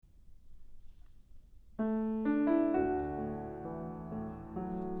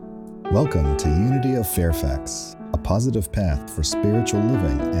Welcome to Unity of Fairfax, a positive path for spiritual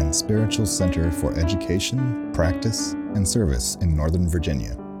living and spiritual center for education, practice, and service in Northern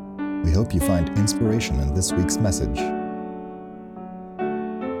Virginia. We hope you find inspiration in this week's message.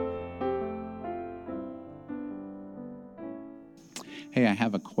 Hey, I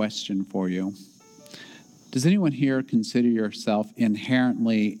have a question for you. Does anyone here consider yourself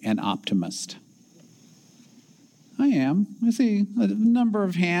inherently an optimist? I am. I see a number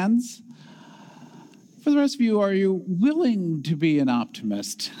of hands. For the rest of you, are you willing to be an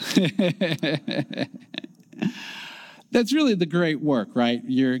optimist? That's really the great work, right?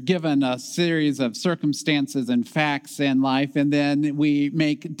 You're given a series of circumstances and facts in life, and then we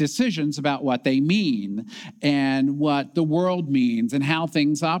make decisions about what they mean and what the world means and how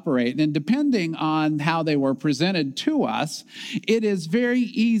things operate. And depending on how they were presented to us, it is very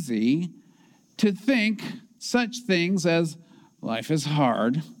easy to think such things as life is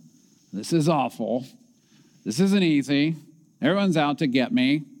hard, this is awful, this isn't easy, everyone's out to get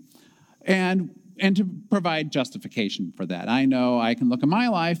me, and to provide justification for that. I know I can look at my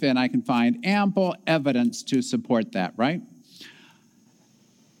life and I can find ample evidence to support that, right?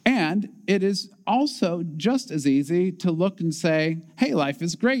 And it is also just as easy to look and say, hey, life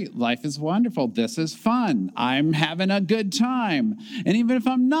is great, life is wonderful, this is fun, I'm having a good time. And even if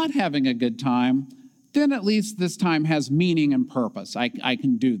I'm not having a good time, then at least this time has meaning and purpose. I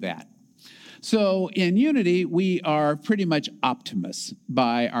can do that. So in Unity, we are pretty much optimists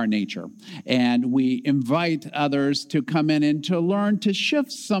by our nature. And we invite others to come in and to learn to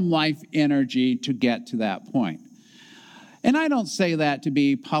shift some life energy to get to that point. And I don't say that to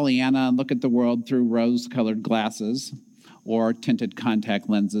be Pollyanna and look at the world through rose-colored glasses or tinted contact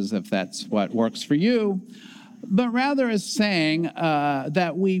lenses, if that's what works for you, but rather as saying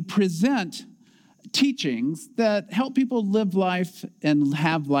that we present teachings that help people live life and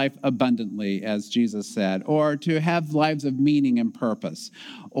have life abundantly, as Jesus said, or to have lives of meaning and purpose,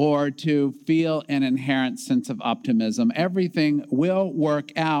 or to feel an inherent sense of optimism. Everything will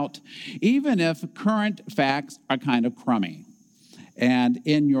work out, even if current facts are kind of crummy. And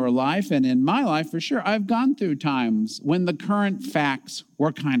in your life and in my life, for sure, I've gone through times when the current facts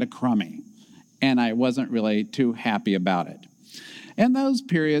were kind of crummy, and I wasn't really too happy about it. And those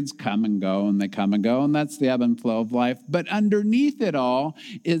periods come and go, and they come and go, and that's the ebb and flow of life. But underneath it all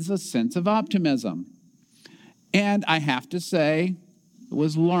is a sense of optimism. And I have to say, it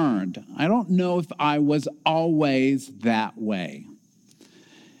was learned. I don't know if I was always that way,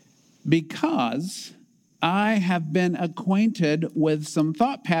 because I have been acquainted with some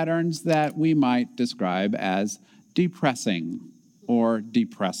thought patterns that we might describe as depressing or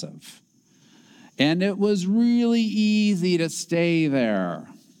depressive. And it was really easy to stay there.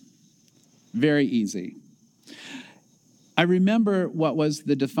 Very easy. I remember what was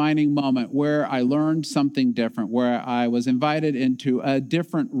the defining moment where I learned something different, where I was invited into a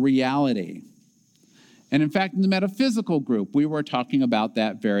different reality. And in fact, in the metaphysical group, we were talking about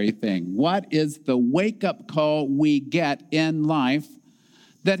that very thing. What is the wake-up call we get in life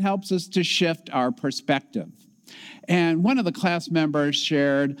that helps us to shift our perspective? And one of the class members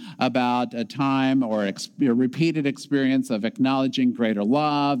shared about a time or a repeated experience of acknowledging greater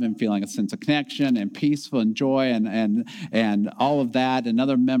love and feeling a sense of connection and peaceful and joy and all of that.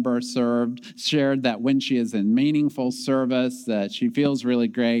 Another member shared that when she is in meaningful service, that she feels really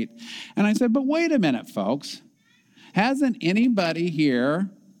great. And I said, but wait a minute, folks. Hasn't anybody here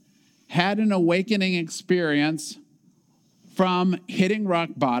had an awakening experience from hitting rock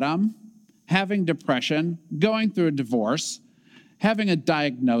bottom, having depression, going through a divorce, having a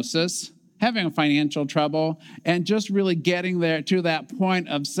diagnosis, having a financial trouble, and just really getting there to that point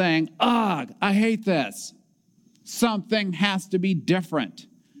of saying, ugh, I hate this. Something has to be different.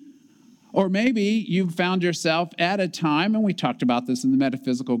 Or maybe you've found yourself at a time, and we talked about this in the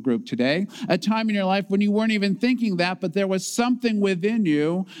metaphysical group today, a time in your life when you weren't even thinking that, but there was something within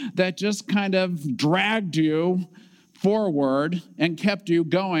you that just kind of dragged you forward and kept you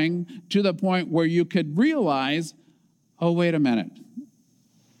going to the point where you could realize, oh, wait a minute,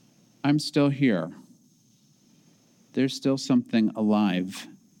 I'm still here. There's still something alive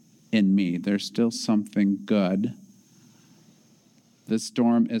in me. There's still something good. The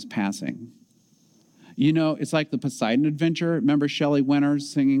storm is passing. You know, it's like the Poseidon Adventure. Remember Shelley Winters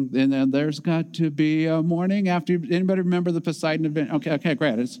singing, and there's got to be a morning after. Anybody remember the Poseidon Adventure? Okay,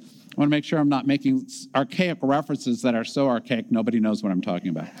 great. I want to make sure I'm not making archaic references that are so archaic nobody knows what I'm talking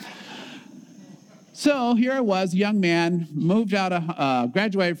about. So here I was, young man, moved out of,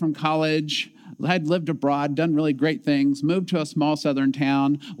 graduated from college, had lived abroad, done really great things, moved to a small southern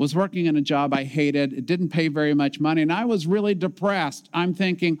town, was working in a job I hated. It didn't pay very much money, and I was really depressed. I'm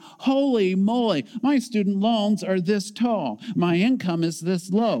thinking, holy moly, my student loans are this tall. My income is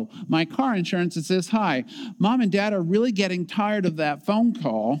this low. My car insurance is this high. Mom and Dad are really getting tired of that phone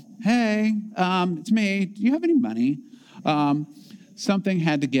call. Hey, it's me. Do you have any money? Something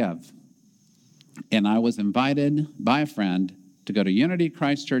had to give. And I was invited by a friend to go to Unity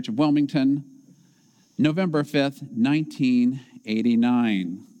Christ Church of Wilmington, November 5th,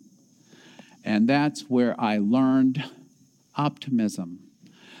 1989. And that's where I learned optimism.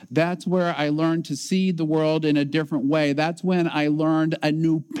 That's where I learned to see the world in a different way. That's when I learned a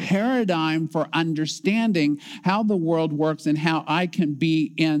new paradigm for understanding how the world works and how I can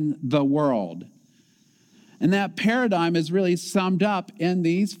be in the world. And that paradigm is really summed up in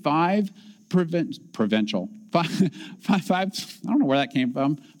these five spiritual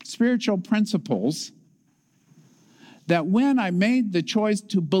principles that when I made the choice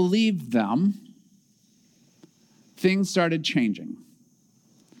to believe them, things started changing.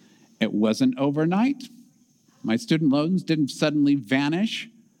 It wasn't overnight. My student loans didn't suddenly vanish.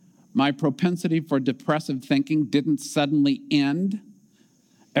 My propensity for depressive thinking didn't suddenly end.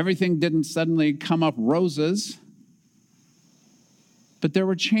 Everything didn't suddenly come up roses. But there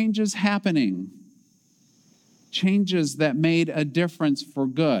were changes happening, changes that made a difference for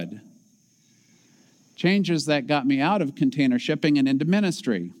good, changes that got me out of container shipping and into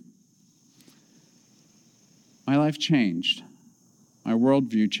ministry. My life changed. My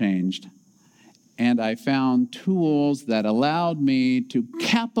worldview changed. And I found tools that allowed me to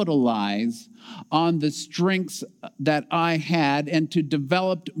capitalize on the strengths that I had and to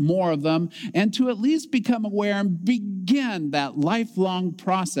develop more of them and to at least become aware and begin that lifelong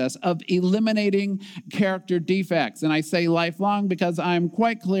process of eliminating character defects. And I say lifelong because I'm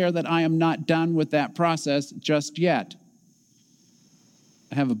quite clear that I am not done with that process just yet.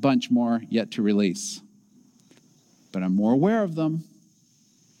 I have a bunch more yet to release. But I'm more aware of them,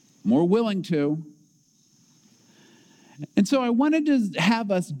 more willing to. And so I wanted to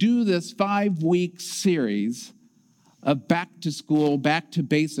have us do this 5-week series of back to school, back to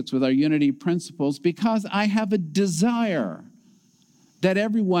basics with our Unity principles because I have a desire that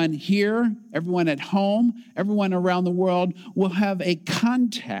everyone here, everyone at home, everyone around the world will have a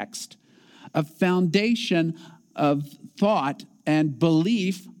context, a foundation of thought and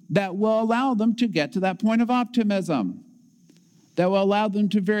belief that will allow them to get to that point of optimism, that will allow them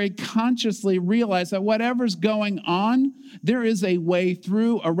to very consciously realize that whatever's going on, there is a way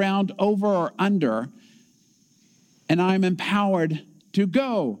through, around, over, or under, and I'm empowered to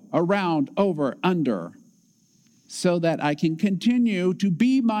go around, over, under, so that I can continue to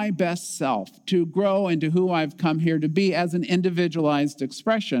be my best self, to grow into who I've come here to be as an individualized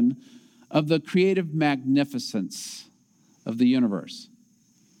expression of the creative magnificence of the universe.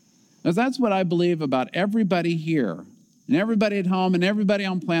 Because that's what I believe about everybody here, and everybody at home, and everybody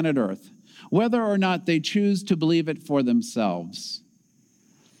on planet Earth, whether or not they choose to believe it for themselves.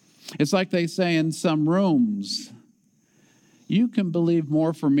 It's like they say in some rooms, you can believe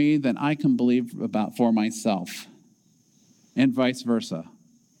more for me than I can believe about for myself, and vice versa.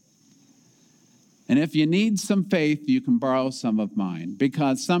 And if you need some faith, you can borrow some of mine,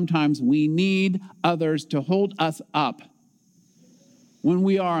 because sometimes we need others to hold us up when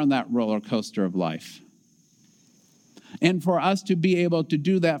we are on that roller coaster of life. And for us to be able to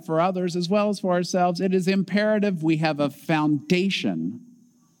do that for others as well as for ourselves, it is imperative we have a foundation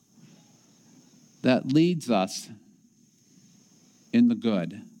that leads us in the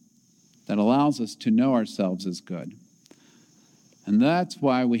good, that allows us to know ourselves as good. And that's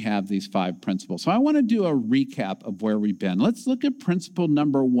why we have these 5 principles. So I want to do a recap of where we've been. Let's look at principle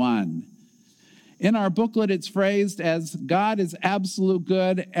number 1. In our booklet, it's phrased as God is absolute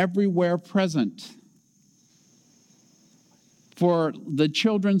good, everywhere present. For the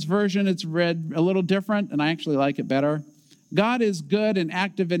children's version, it's read a little different, and I actually like it better. God is good and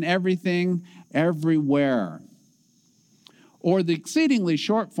active in everything, everywhere. Or the exceedingly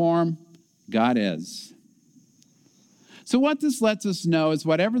short form, God is. So what this lets us know is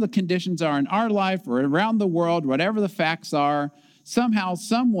whatever the conditions are in our life or around the world, whatever the facts are, somehow,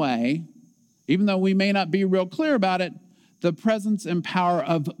 some way, even though we may not be real clear about it, the presence and power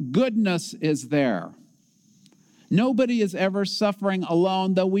of goodness is there. Nobody is ever suffering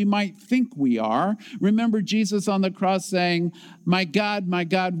alone, though we might think we are. Remember Jesus on the cross saying, my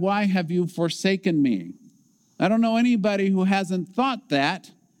God, why have you forsaken me? I don't know anybody who hasn't thought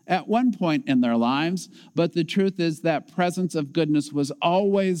that at one point in their lives, but the truth is that presence of goodness was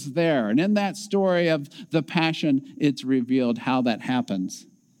always there. And in that story of the Passion, it's revealed how that happens.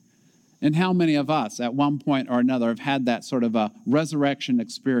 And how many of us at one point or another have had that sort of a resurrection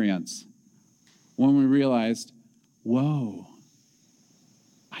experience when we realized, whoa,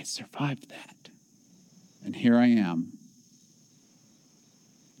 I survived that. And here I am.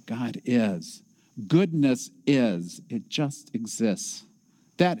 God is. Goodness is. It just exists.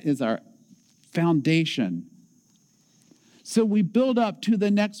 That is our foundation. So we build up to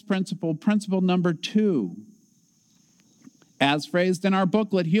the next principle, principle number 2. As phrased in our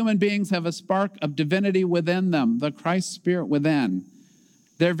booklet, human beings have a spark of divinity within them, the Christ Spirit within.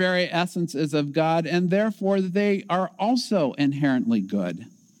 Their very essence is of God, and therefore they are also inherently good.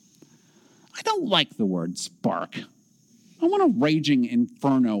 I don't like the word spark. I want a raging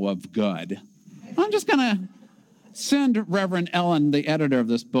inferno of good. I'm just going to send Reverend Ellen, the editor of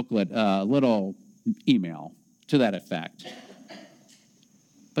this booklet, a little email to that effect.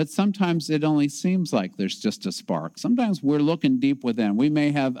 But sometimes it only seems like there's just a spark. Sometimes we're looking deep within. We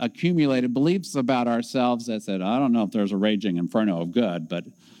may have accumulated beliefs about ourselves that said, I don't know if there's a raging inferno of good, but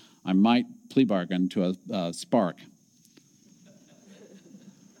I might plea bargain to a spark.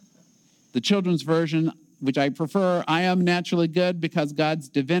 The children's version, which I prefer, I am naturally good because God's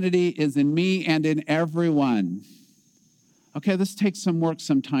divinity is in me and in everyone. Okay, this takes some work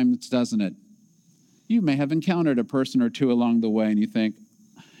sometimes, doesn't it? You may have encountered a person or two along the way and you think,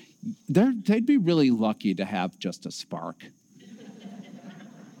 they'd be really lucky to have just a spark.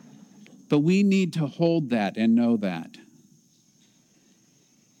 But we need to hold that and know that.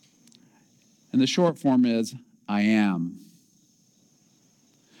 And the short form is, I am.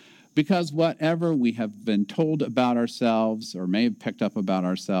 Because whatever we have been told about ourselves or may have picked up about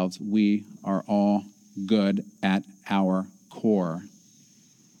ourselves, we are all good at our core.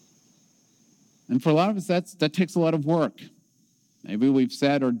 And for a lot of us, that takes a lot of work. Maybe we've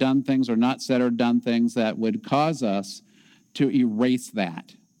said or done things or not said or done things that would cause us to erase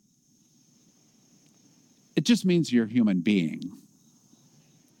that. It just means you're a human being.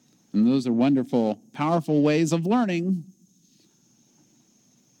 And those are wonderful, powerful ways of learning,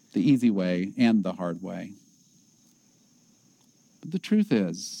 the easy way and the hard way. But the truth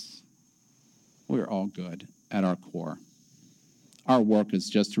is, we're all good at our core. Our work is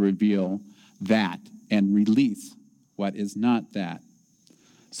just to reveal that and release what is not that.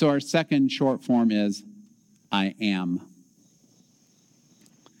 So our second short form is, I am.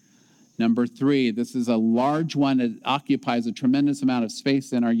 Number 3, this is a large one. It occupies a tremendous amount of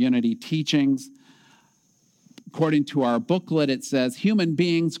space in our Unity teachings. According to our booklet, it says, human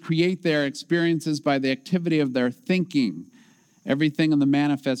beings create their experiences by the activity of their thinking. Everything in the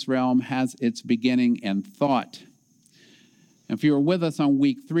manifest realm has its beginning in thought. If you were with us on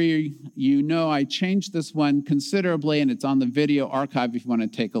week 3, you know I changed this one considerably, and it's on the video archive if you want to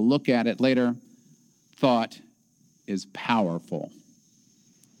take a look at it later. Thought is powerful.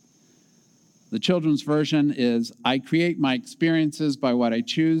 The children's version is, I create my experiences by what I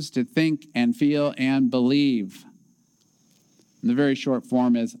choose to think and feel and believe. And the very short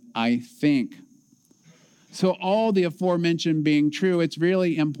form is, I think. So all the aforementioned being true, it's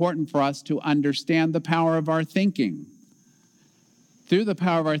really important for us to understand the power of our thinking. Through the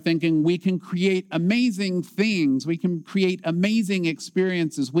power of our thinking, we can create amazing things. We can create amazing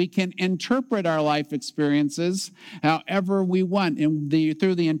experiences. We can interpret our life experiences however we want. And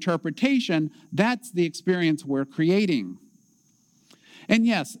through the interpretation, that's the experience we're creating. And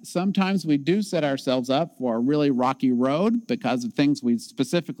yes, sometimes we do set ourselves up for a really rocky road because of things we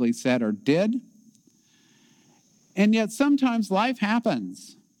specifically said or did. And yet sometimes life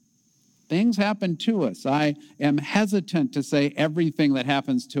happens. Things happen to us. I am hesitant to say everything that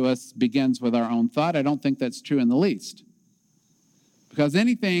happens to us begins with our own thought. I don't think that's true in the least. Because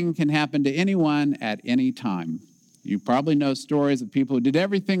anything can happen to anyone at any time. You probably know stories of people who did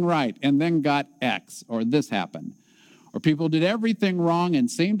everything right and then got X, or this happened. Or people did everything wrong and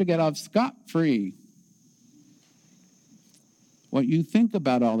seemed to get off scot-free. What you think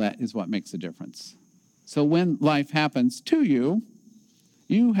about all that is what makes a difference. So when life happens to you,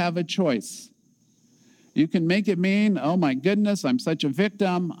 you have a choice. You can make it mean, oh my goodness, I'm such a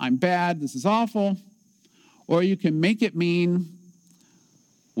victim, I'm bad, this is awful. Or you can make it mean,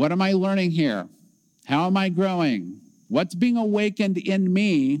 what am I learning here? How am I growing? What's being awakened in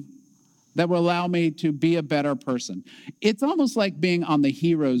me that will allow me to be a better person? It's almost like being on the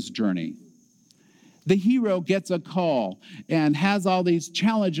hero's journey. The hero gets a call and has all these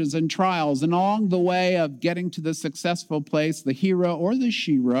challenges and trials. And along the way of getting to the successful place, the hero or the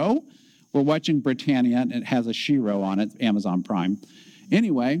shero, we're watching Britannia and it has a shero on it, Amazon Prime.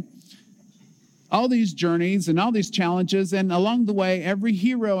 Anyway, all these journeys and all these challenges, and along the way, every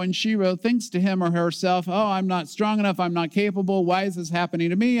hero and shero thinks to him or herself, oh, I'm not strong enough, I'm not capable, why is this happening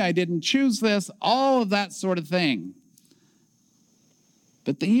to me? I didn't choose this, all of that sort of thing.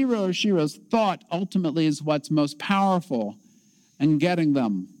 But the hero or shero's thought ultimately is what's most powerful in getting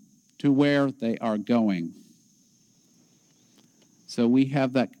them to where they are going. So we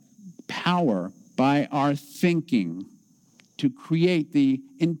have that power by our thinking to create the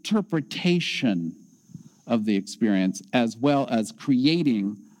interpretation of the experience as well as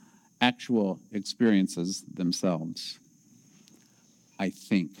creating actual experiences themselves. I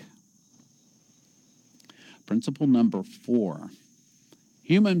think. Principle number 4.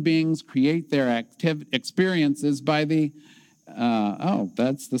 Human beings create their experiences by the,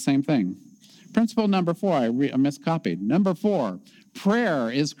 that's the same thing. Principle number 4, I miscopied. Number 4, prayer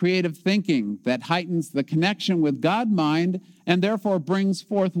is creative thinking that heightens the connection with God-mind and therefore brings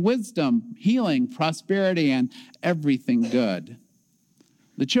forth wisdom, healing, prosperity, and everything good.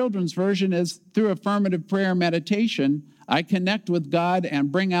 The children's version is through affirmative prayer meditation, I connect with God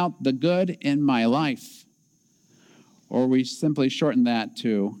and bring out the good in my life. Or we simply shorten that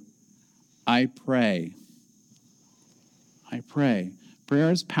to, I pray. I pray. Prayer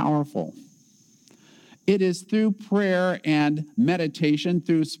is powerful. It is through prayer and meditation,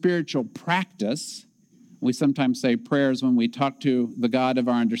 through spiritual practice. We sometimes say prayers when we talk to the God of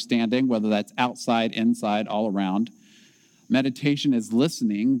our understanding, whether that's outside, inside, all around. Meditation is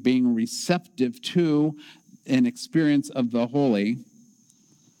listening, being receptive to an experience of the holy.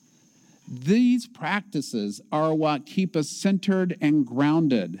 These practices are what keep us centered and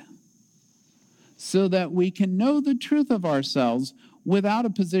grounded so that we can know the truth of ourselves without a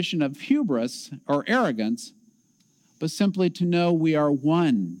position of hubris or arrogance, but simply to know we are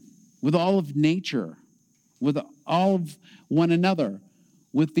one with all of nature, with all of one another,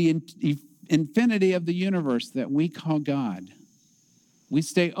 with the infinity of the universe that we call God. We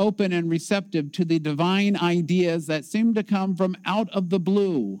stay open and receptive to the divine ideas that seem to come from out of the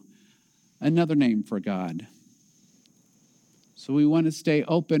blue, another name for God. So we want to stay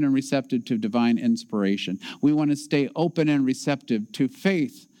open and receptive to divine inspiration. We want to stay open and receptive to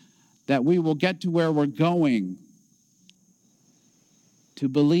faith that we will get to where we're going, to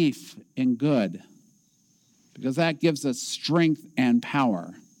belief in good, because that gives us strength and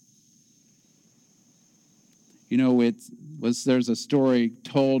power. You know, there's a story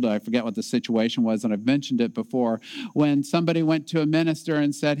told, I forget what the situation was, and I've mentioned it before, when somebody went to a minister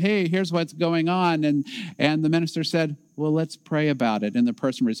and said, hey, here's what's going on, and the minister said, well, let's pray about it. And the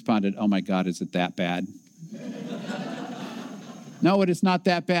person responded, oh my God, is it that bad? No, it is not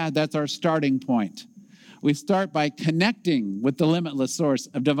that bad. That's our starting point. We start by connecting with the limitless source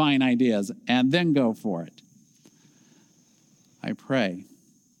of divine ideas and then go for it. I pray.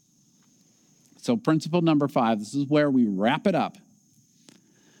 So principle number 5, this is where we wrap it up.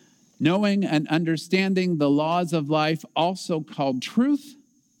 Knowing and understanding the laws of life, also called truth,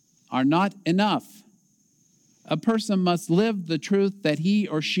 are not enough. A person must live the truth that he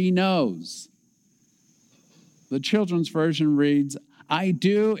or she knows. The children's version reads, I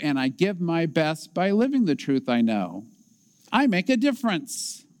do and I give my best by living the truth I know. I make a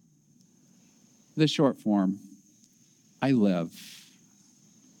difference. The short form, I live.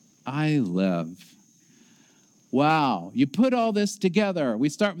 I live. Wow, you put all this together. We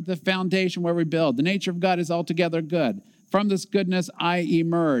start with the foundation where we build. The nature of God is altogether good. From this goodness, I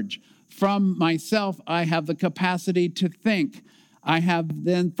emerge. From myself, I have the capacity to think.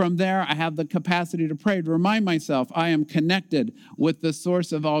 From there, I have the capacity to pray, to remind myself I am connected with the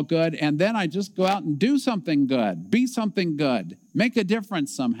source of all good. And then I just go out and do something good, be something good, make a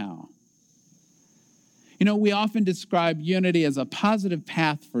difference somehow. You know, we often describe unity as a positive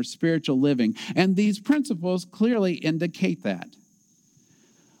path for spiritual living, and these principles clearly indicate that.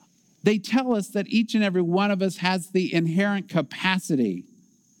 They tell us that each and every one of us has the inherent capacity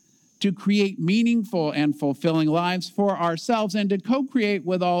to create meaningful and fulfilling lives for ourselves and to co-create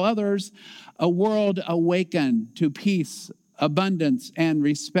with all others a world awakened to peace, abundance, and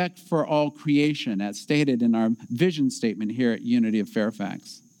respect for all creation, as stated in our vision statement here at Unity of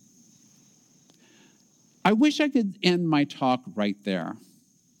Fairfax. I wish I could end my talk right there.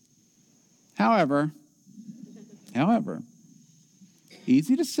 However,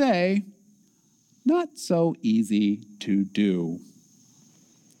 easy to say, not so easy to do.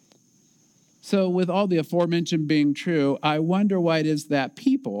 So with all the aforementioned being true, I wonder why it is that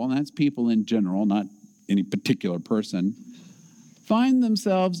people, and that's people in general, not any particular person, find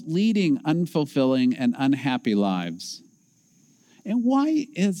themselves leading unfulfilling and unhappy lives. And why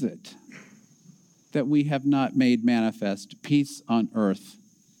is it that we have not made manifest peace on earth,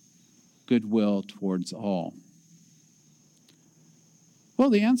 goodwill towards all? Well,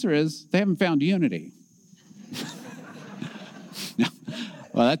 the answer is they haven't found unity. No.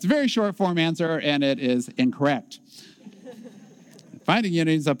 Well, that's a very short form answer, and it is incorrect. Finding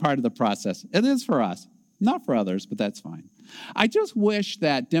unity is a part of the process. It is for us, not for others, but that's fine. I just wish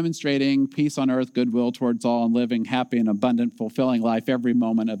that demonstrating peace on earth, goodwill towards all, and living happy and abundant, fulfilling life every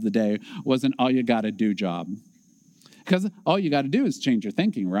moment of the day wasn't all you got to do job. Because all you got to do is change your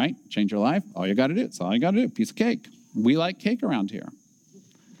thinking, right? Change your life. All you got to do. It's all you got to do. Piece of cake. We like cake around here.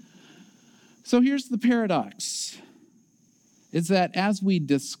 So here's the paradox. Is that as we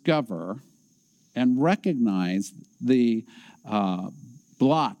discover and recognize the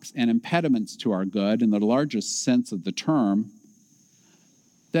blocks and impediments to our good in the largest sense of the term,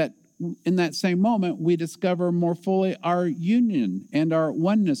 that in that same moment we discover more fully our union and our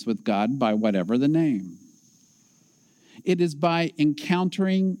oneness with God by whatever the name. It is by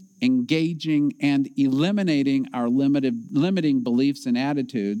encountering, engaging, and eliminating our limiting beliefs and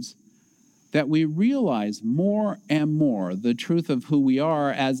attitudes that we realize more and more the truth of who we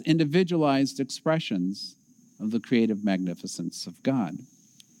are as individualized expressions of the creative magnificence of God.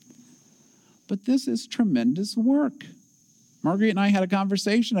 But this is tremendous work. Marguerite and I had a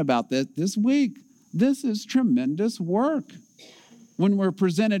conversation about this week. This is tremendous work when we're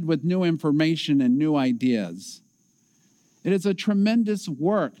presented with new information and new ideas. It is a tremendous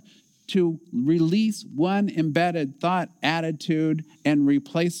work to release one embedded thought, attitude, and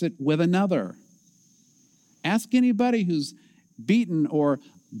replace it with another. Ask anybody who's beaten or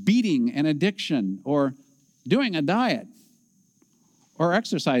beating an addiction or doing a diet or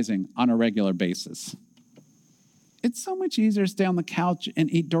exercising on a regular basis. It's so much easier to stay on the couch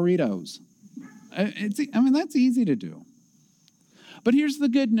and eat Doritos. That's easy to do. But here's the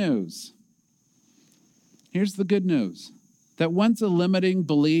good news. Here's the good news. That once a limiting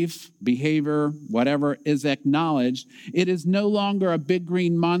belief, behavior, whatever, is acknowledged, it is no longer a big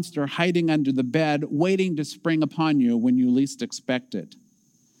green monster hiding under the bed, waiting to spring upon you when you least expect it.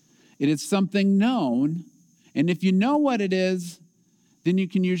 It is something known, and if you know what it is, then you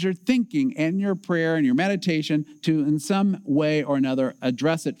can use your thinking and your prayer and your meditation to, in some way or another,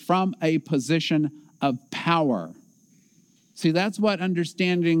 address it from a position of power. See, that's what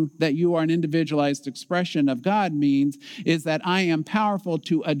understanding that you are an individualized expression of God means, is that I am powerful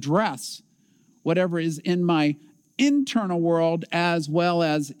to address whatever is in my internal world as well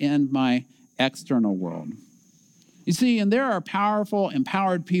as in my external world. You see, and there are powerful,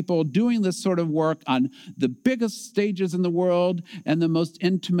 empowered people doing this sort of work on the biggest stages in the world and the most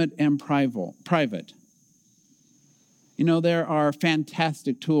intimate and private. You know, there are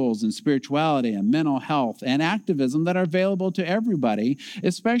fantastic tools in spirituality and mental health and activism that are available to everybody,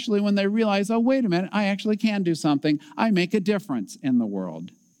 especially when they realize, oh, wait a minute, I actually can do something. I make a difference in the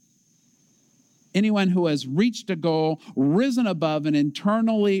world. Anyone who has reached a goal, risen above an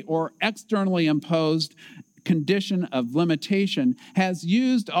internally or externally imposed condition of limitation, has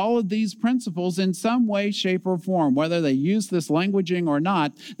used all of these principles in some way, shape, or form. Whether they use this languaging or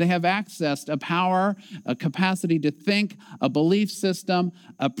not, they have accessed a power, a capacity to think, a belief system,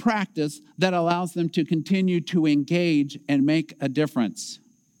 a practice that allows them to continue to engage and make a difference.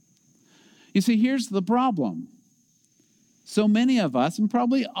 You see, here's the problem. So many of us, and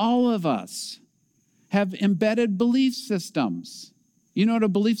probably all of us, have embedded belief systems. You know what a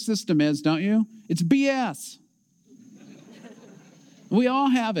belief system is, don't you? It's BS. We all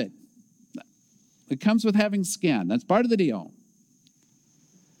have it. It comes with having skin. That's part of the deal.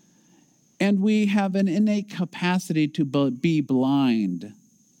 And we have an innate capacity to be blind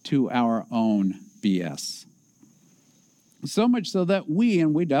to our own BS. So much so that we,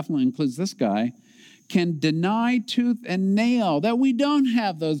 and we definitely includes this guy, can deny tooth and nail that we don't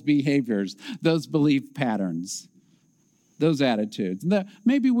have those behaviors, those belief patterns, those attitudes. That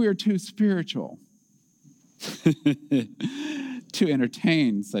maybe we're too spiritual to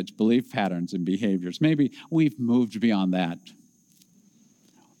entertain such belief patterns and behaviors. Maybe we've moved beyond that.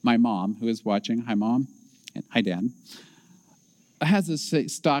 My mom, who is watching, hi Mom, and hi Dad, has a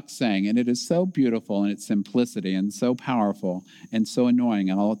stock saying, and it is so beautiful in its simplicity and so powerful and so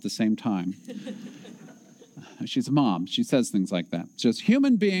annoying all at the same time. She's a mom. She says things like that. Just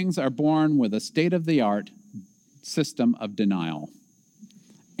human beings are born with a state-of-the-art system of denial.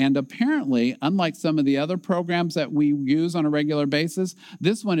 And apparently, unlike some of the other programs that we use on a regular basis,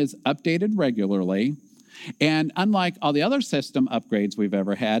 this one is updated regularly. And unlike all the other system upgrades we've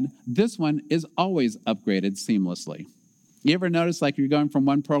ever had, this one is always upgraded seamlessly. You ever notice, like, you're going from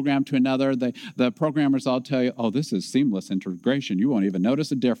one program to another, the programmers all tell you, oh, this is seamless integration. You won't even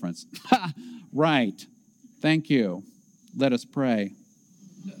notice a difference. Right. Thank you. Let us pray.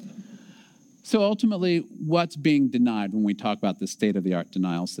 So ultimately, what's being denied when we talk about the state-of-the-art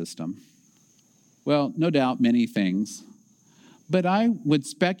denial system? Well, no doubt many things, but I would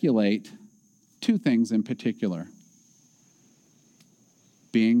speculate two things in particular: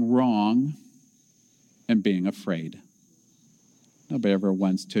 being wrong and being afraid. Nobody ever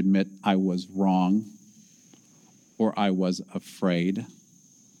wants to admit I was wrong or I was afraid.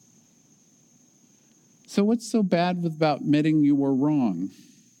 So what's so bad about admitting you were wrong?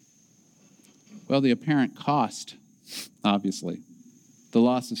 Well, the apparent cost, obviously. The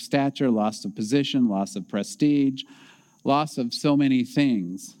loss of stature, loss of position, loss of prestige, loss of so many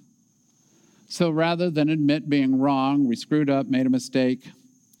things. So rather than admit being wrong, we screwed up, made a mistake,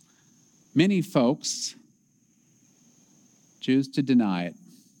 many folks choose to deny it.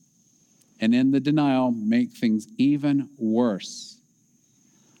 And in the denial, make things even worse.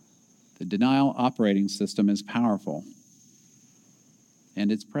 The denial operating system is powerful,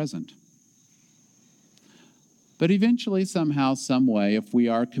 and it's present. But eventually, somehow, some way, if we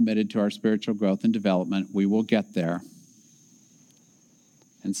are committed to our spiritual growth and development, we will get there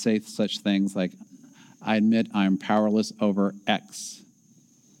and say such things like, I admit I'm powerless over X.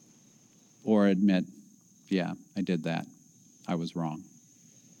 Or admit, yeah, I did that. I was wrong.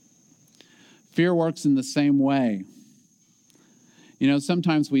 Fear works in the same way. You know,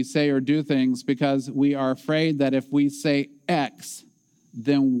 sometimes we say or do things because we are afraid that if we say X,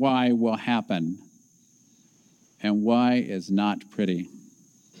 then Y will happen. And Y is not pretty.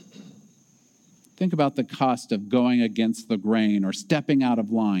 Think about the cost of going against the grain or stepping out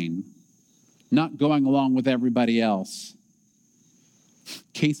of line, not going along with everybody else.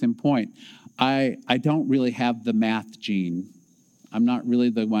 Case in point, I don't really have the math gene. I'm not really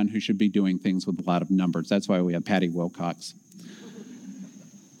the one who should be doing things with a lot of numbers. That's why we have Patty Wilcox.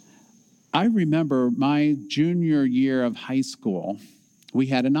 I remember my junior year of high school, we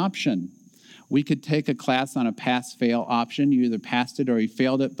had an option. We could take a class on a pass-fail option. You either passed it or you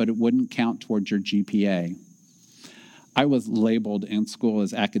failed it, but it wouldn't count towards your GPA. I was labeled in school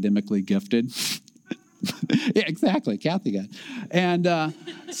as academically gifted. Yeah, exactly, Kathy got it. And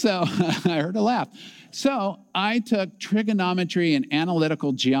so I heard a laugh. So I took trigonometry and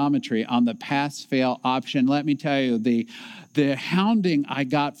analytical geometry on the pass-fail option. Let me tell you, the hounding I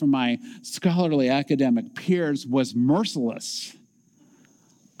got from my scholarly academic peers was merciless.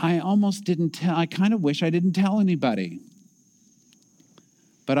 I almost didn't tell. I kind of wish I didn't tell anybody.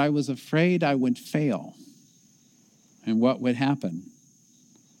 But I was afraid I would fail. And what would happen?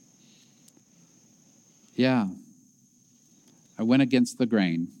 Yeah. I went against the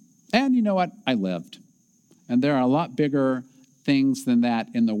grain. And you know what? I lived. And there are a lot bigger things than that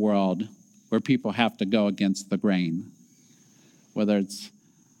in the world where people have to go against the grain. Whether it's,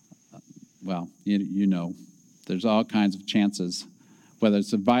 well, you know, there's all kinds of chances. Whether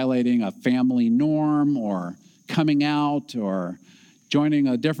it's violating a family norm or coming out or joining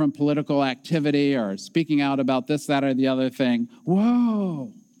a different political activity or speaking out about this, that, or the other thing.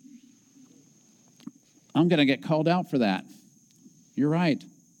 Whoa! I'm going to get called out for that. You're right.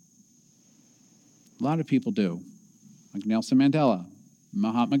 A lot of people do. Like Nelson Mandela,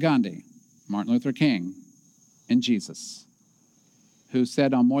 Mahatma Gandhi, Martin Luther King, and Jesus, who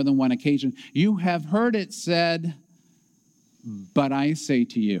said on more than one occasion, "You have heard it said, but I say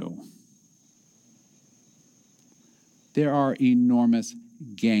to you." There are enormous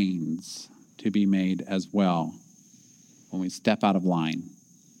gains to be made as well when we step out of line,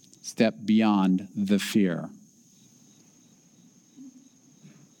 step beyond the fear.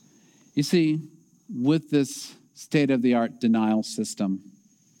 You see, with this state-of-the-art denial system,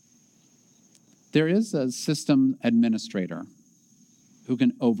 there is a system administrator who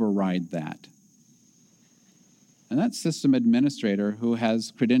can override that. And that system administrator, who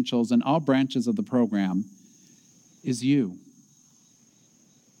has credentials in all branches of the program, is you.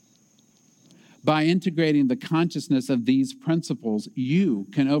 By integrating the consciousness of these principles, you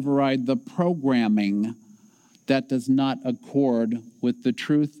can override the programming that does not accord with the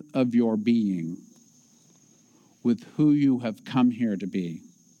truth of your being, with who you have come here to be.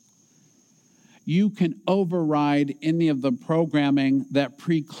 You can override any of the programming that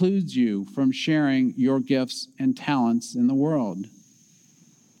precludes you from sharing your gifts and talents in the world.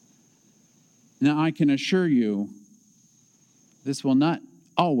 Now, I can assure you, this will not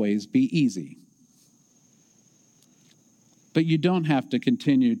always be easy. But you don't have to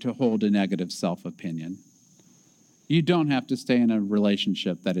continue to hold a negative self-opinion. You don't have to stay in a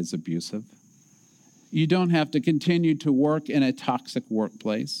relationship that is abusive. You don't have to continue to work in a toxic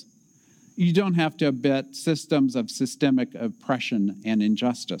workplace. You don't have to abet systems of systemic oppression and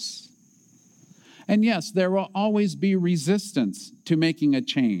injustice. And yes, there will always be resistance to making a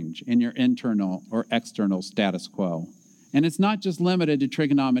change in your internal or external status quo. And it's not just limited to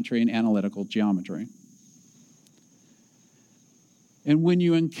trigonometry and analytical geometry. And when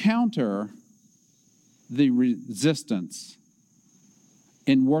you encounter the resistance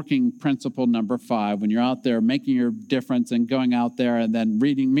in working principle number 5, when you're out there making your difference and going out there and then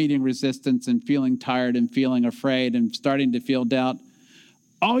meeting resistance and feeling tired and feeling afraid and starting to feel doubt,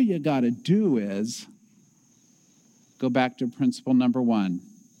 all you got to do is go back to principle number 1.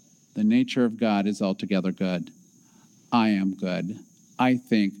 The nature of God is altogether good. I am good. I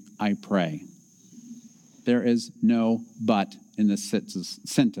think, I pray. There is no but in this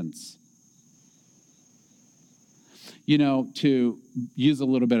sentence. You know, to use a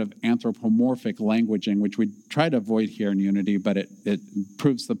little bit of anthropomorphic languaging, which we try to avoid here in Unity, but it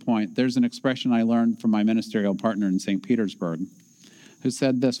proves the point. There's an expression I learned from my ministerial partner in St. Petersburg, who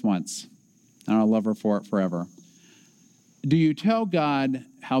said this once, and I'll love her for it forever. Do you tell God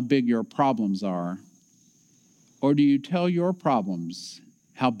how big your problems are, or do you tell your problems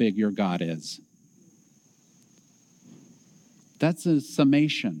how big your God is? That's a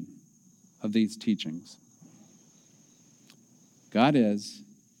summation of these teachings. God is,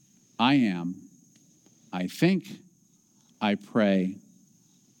 I am, I think, I pray,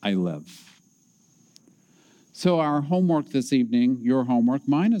 I live. So our homework this evening, your homework,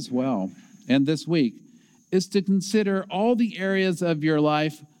 mine as well, and this week, is to consider all the areas of your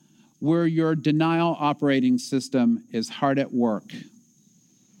life where your denial operating system is hard at work,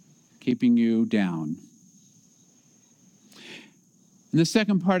 keeping you down. And the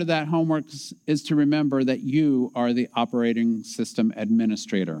second part of that homework is to remember that you are the operating system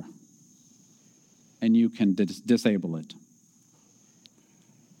administrator, and you can disable it.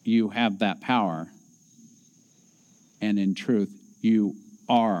 You have that power, and in truth, you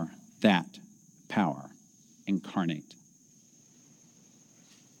are that power incarnate.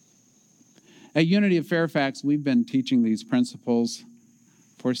 At Unity of Fairfax, we've been teaching these principles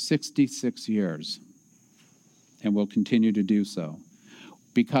for 66 years, and will continue to do so,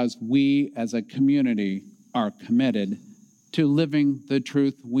 because we as a community are committed to living the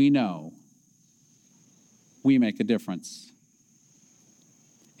truth we know. We make a difference.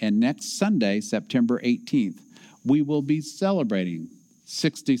 And next Sunday, September 18th, we will be celebrating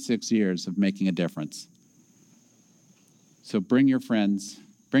 66 years of making a difference. So bring your friends,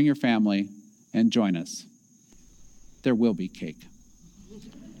 bring your family, and join us. There will be cake.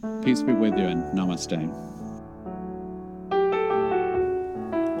 Peace be with you, and namaste.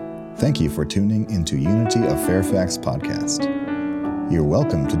 Thank you for tuning into Unity of Fairfax podcast. You're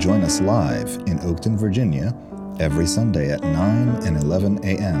welcome to join us live in Oakton, Virginia, every Sunday at 9 and 11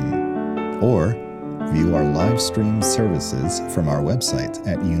 a.m., or view our live stream services from our website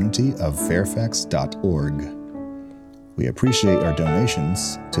at unityoffairfax.org. We appreciate our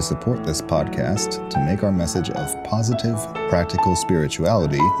donations to support this podcast to make our message of positive, practical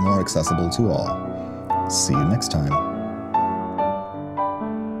spirituality more accessible to all. See you next time.